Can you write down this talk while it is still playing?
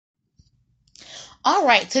All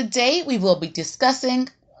right, today we will be discussing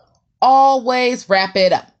always wrap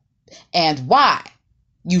it up and why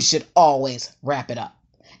you should always wrap it up.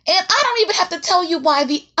 And I don't even have to tell you why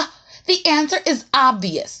the answer is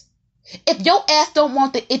obvious. If your ass don't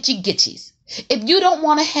want the itchy gitchies, if you don't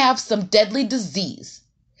want to have some deadly disease,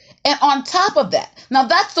 and on top of that, now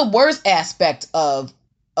that's the worst aspect of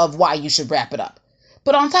why you should wrap it up.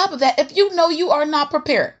 But on top of that, if you know you are not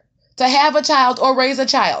prepared to have a child or raise a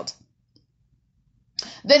child,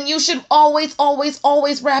 then you should always, always,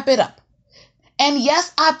 always wrap it up. And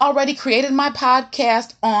yes, I've already created my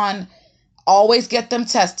podcast on always get them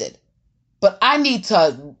tested. But I need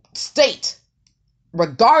to state,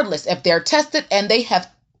 regardless if they're tested and they have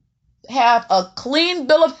a clean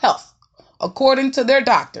bill of health, according to their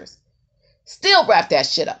doctors, still wrap that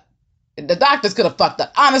shit up. The doctors could have fucked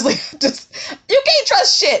up. Honestly, just you can't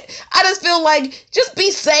trust shit. I just feel like just be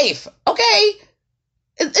safe, okay?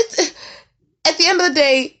 It's at the end of the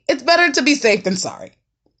day, it's better to be safe than sorry.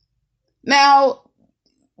 Now,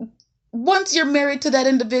 once you're married to that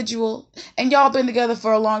individual and y'all been together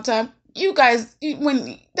for a long time, you guys,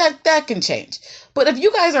 when that can change. But if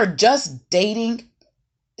you guys are just dating,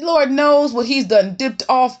 Lord knows what he's done dipped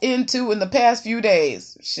off into in the past few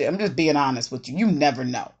days. Shit, I'm just being honest with you. You never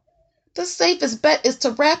know. The safest bet is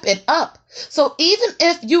to wrap it up. So even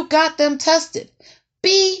if you got them tested,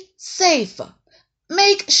 be safe.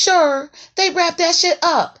 Make sure they wrap that shit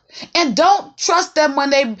up. And don't trust them when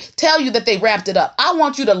they tell you that they wrapped it up. I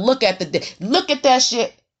want you to look at that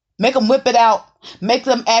shit. Make them whip it out. Make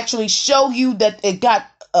them actually show you that it got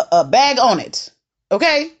a bag on it.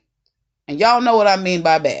 Okay? And y'all know what I mean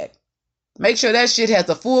by bag. Make sure that shit has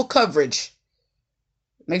a full coverage.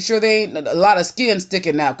 Make sure there ain't a lot of skin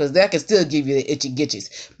sticking out, because that can still give you the itchy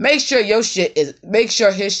gitchies. Make sure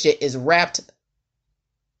his shit is wrapped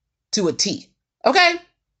to a T. Okay?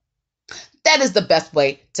 That is the best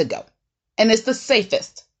way to go. And it's the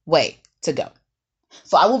safest way to go.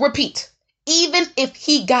 So I will repeat, even if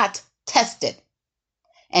he got tested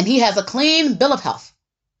and he has a clean bill of health,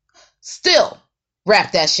 still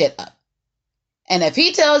wrap that shit up. And if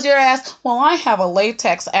he tells your ass, well, I have a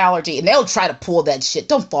latex allergy, and they'll try to pull that shit,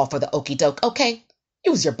 don't fall for the okie doke, okay?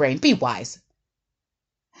 Use your brain. Be wise.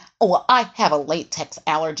 Oh, well, I have a latex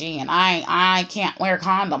allergy and I can't wear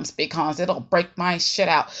condoms because it'll break my shit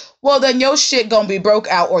out. Well, then your shit gonna be broke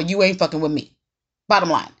out or you ain't fucking with me. Bottom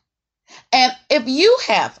line. And if you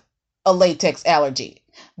have a latex allergy,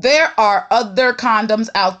 there are other condoms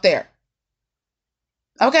out there.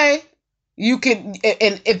 Okay? You can,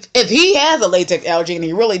 and if he has a latex allergy and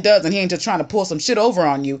he really does and he ain't just trying to pull some shit over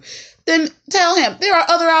on you, then tell him there are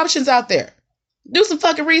other options out there. Do some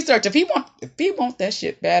fucking research. If he wants that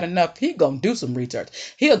shit bad enough, he gonna do some research.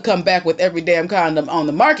 He'll come back with every damn condom on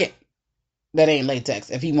the market that ain't latex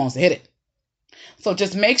if he wants to hit it. So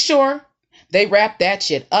just make sure they wrap that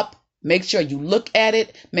shit up. Make sure you look at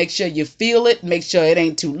it. Make sure you feel it. Make sure it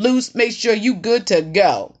ain't too loose. Make sure you good to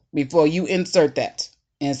go before you insert that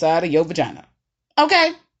inside of your vagina.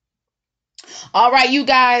 Okay? All right, you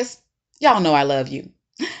guys. Y'all know I love you.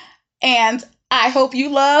 And I hope you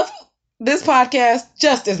love this podcast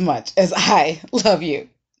just as much as I love you.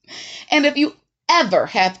 And if you ever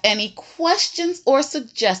have any questions or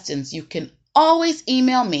suggestions, you can always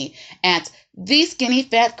email me at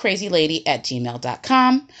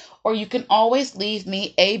theskinnyfatcrazylady@gmail.com, or you can always leave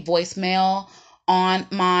me a voicemail on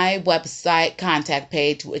my website contact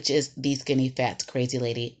page, which is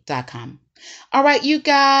theskinnyfatcrazylady.com. All right, you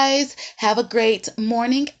guys, have a great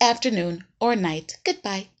morning, afternoon, or night.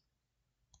 Goodbye.